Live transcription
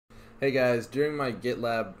Hey guys, during my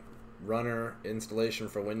GitLab runner installation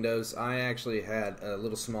for Windows, I actually had a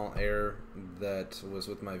little small error that was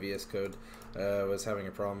with my VS Code. I was having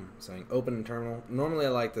a problem saying open in terminal. Normally I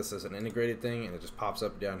like this as an integrated thing and it just pops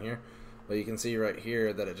up down here, but you can see right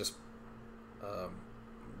here that it just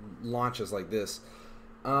launches like this.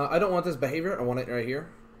 I don't want this behavior, I want it right here.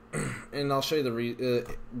 And I'll show you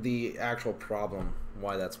the actual problem,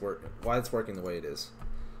 why it's working the way it is.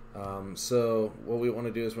 So what we want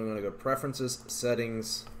to do is we're going to go Preferences,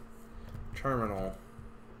 Settings, Terminal,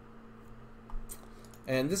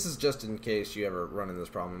 and this is just in case you ever run into this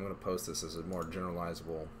problem. I'm going to post this as a more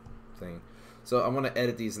generalizable thing. So I'm going to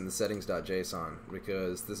edit these in the settings.json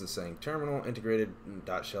because this is saying terminal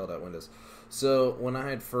integrated.shell.windows. So when I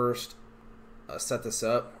had first set this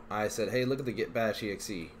up, I said, hey, look at the git-bash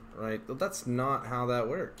exe, right? But that's not how that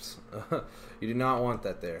works. You do not want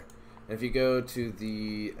that there. If you go to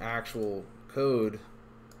the actual code,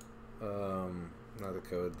 not the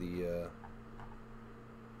code, the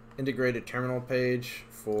integrated terminal page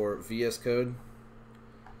for VS Code,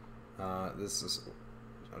 I'll just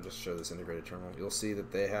show this integrated terminal. You'll see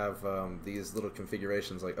that they have these little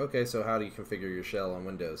configurations like, okay, so how do you configure your shell on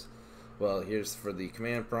Windows? Well, here's for the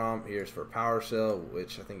command prompt, here's for PowerShell,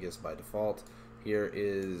 which I think is by default. Here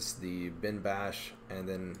is the bin bash, and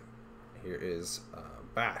then here is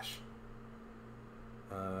bash.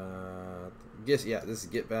 This is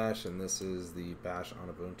git-bash, and this is the bash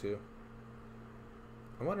on Ubuntu.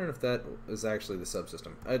 I'm wondering if that is actually the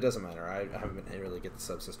subsystem. It doesn't matter. I haven't been able to really get the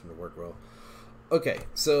subsystem to work well. Okay,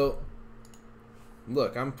 so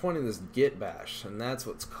look, I'm pointing this git-bash, and that's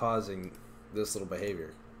what's causing this little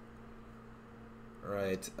behavior.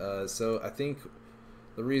 Right. So I think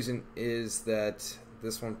the reason is that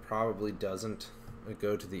this one probably doesn't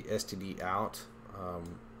go to the std out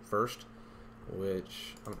first,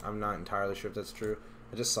 which I'm not entirely sure if that's true.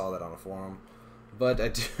 I just saw that on a forum. But I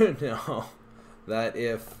do know that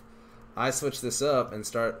if I switch this up and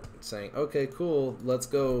start saying, okay, cool, let's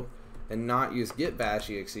go and not use git-bash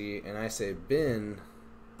exe, and I say bin,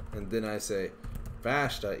 and then I say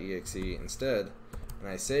bash.exe instead, and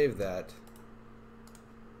I save that,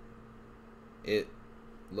 it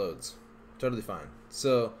loads. Totally fine.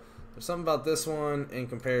 So there's something about this one in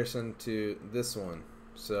comparison to this one.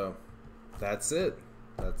 So that's it.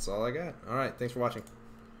 That's all I got. Alright, thanks for watching.